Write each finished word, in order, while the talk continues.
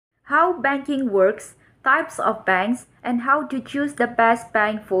how banking works, types of banks, and how to choose the best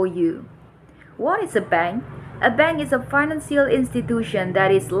bank for you. What is a bank? A bank is a financial institution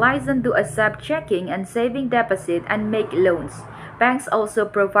that is licensed to accept checking and saving deposits and make loans. Banks also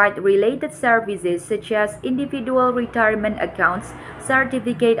provide related services such as individual retirement accounts,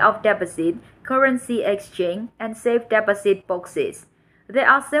 certificate of deposit, currency exchange, and safe deposit boxes. There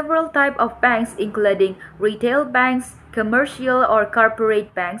are several types of banks including retail banks, commercial or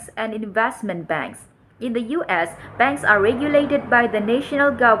corporate banks, and investment banks. In the U.S., banks are regulated by the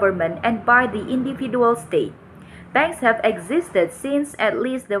national government and by the individual state. Banks have existed since at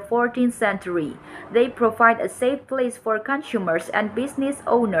least the 14th century. They provide a safe place for consumers and business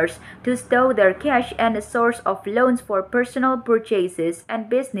owners to store their cash and a source of loans for personal purchases and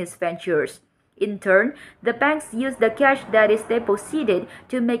business ventures. In turn, the banks use the cash that is deposited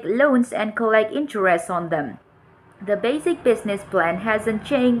to make loans and collect interest on them. The basic business plan hasn't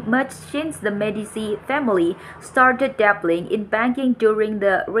changed much since the Medici family started dabbling in banking during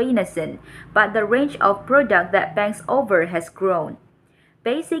the Renaissance, but the range of products that banks offer has grown.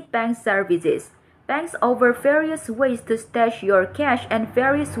 Basic bank services. Banks offer various ways to stash your cash and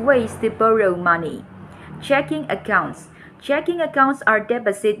various ways to borrow money. Checking accounts. Checking accounts are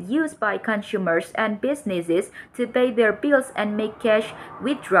deposits used by consumers and businesses to pay their bills and make cash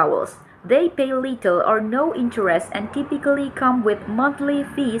withdrawals. They pay little or no interest and typically come with monthly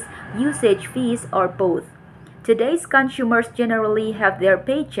fees, usage fees, or both. Today's consumers generally have their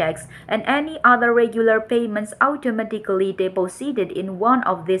paychecks and any other regular payments automatically deposited in one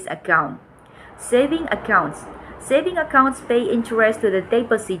of these accounts. Saving accounts. Saving accounts pay interest to the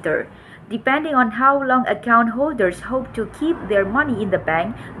depositor. Depending on how long account holders hope to keep their money in the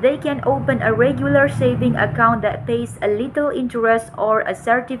bank, they can open a regular saving account that pays a little interest or a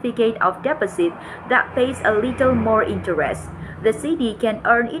certificate of deposit that pays a little more interest. The CD can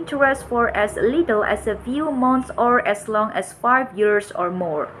earn interest for as little as a few months or as long as 5 years or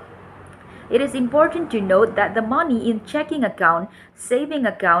more. It is important to note that the money in checking account, saving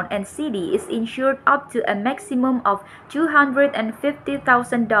account, and CD is insured up to a maximum of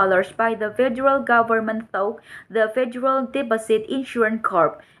 $250,000 by the federal government through the Federal Deposit Insurance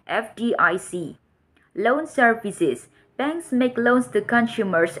Corp (FDIC). Loan services. Banks make loans to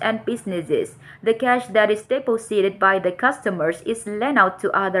consumers and businesses. The cash that is deposited by the customers is lent out to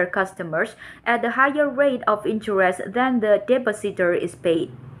other customers at a higher rate of interest than the depositor is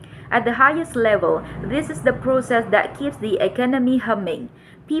paid. At the highest level, this is the process that keeps the economy humming.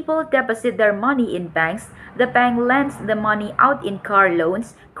 People deposit their money in banks. The bank lends the money out in car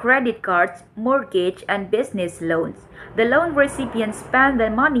loans, credit cards, mortgage, and business loans. The loan recipients spend the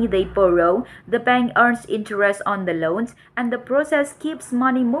money they borrow, the bank earns interest on the loans, and the process keeps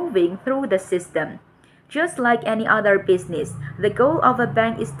money moving through the system. Just like any other business, the goal of a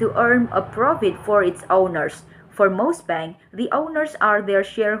bank is to earn a profit for its owners. For most banks, the owners are their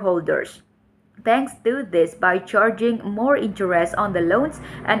shareholders. Banks do this by charging more interest on the loans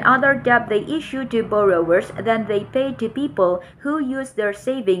and other debt they issue to borrowers than they pay to people who use their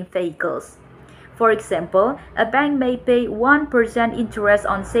saving vehicles. For example, a bank may pay 1% interest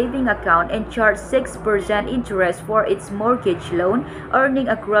on saving account and charge 6% interest for its mortgage loan, earning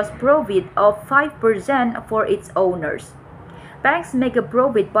a gross profit of 5% for its owners. Banks make a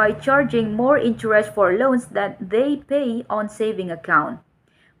profit by charging more interest for loans than they pay on saving account.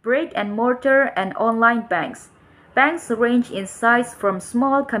 Brick and mortar and online banks. Banks range in size from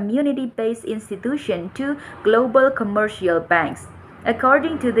small community-based institutions to global commercial banks.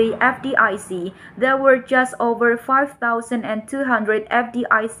 According to the FDIC, there were just over 5,200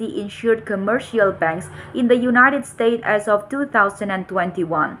 FDIC-insured commercial banks in the United States as of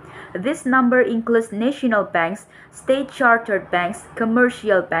 2021. This number includes national banks, state-chartered banks,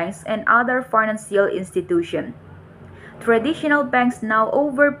 commercial banks, and other financial institutions. Traditional banks now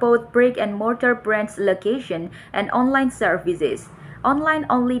offer both brick-and-mortar branch location and online services.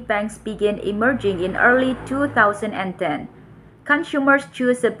 Online-only banks began emerging in early 2010. Consumers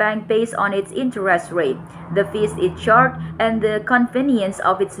choose a bank based on its interest rate, the fees it charges, and the convenience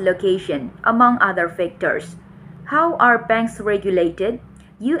of its location, among other factors. How are banks regulated?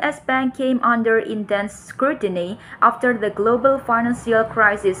 U.S. banks came under intense scrutiny after the global financial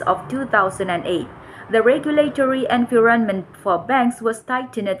crisis of 2008. The regulatory environment for banks was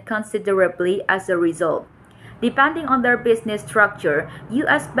tightened considerably as a result. Depending on their business structure,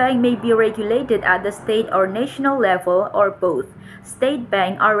 U.S. banks may be regulated at the state or national level or both. State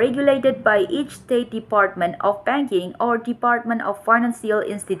banks are regulated by each state Department of Banking or Department of Financial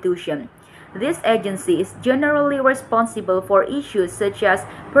Institution. This agency is generally responsible for issues such as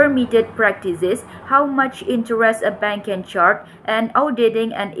permitted practices, how much interest a bank can charge, and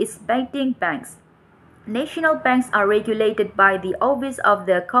auditing and inspecting banks. National banks are regulated by the Office of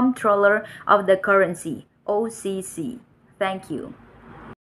the Comptroller of the Currency, OCC. Thank you.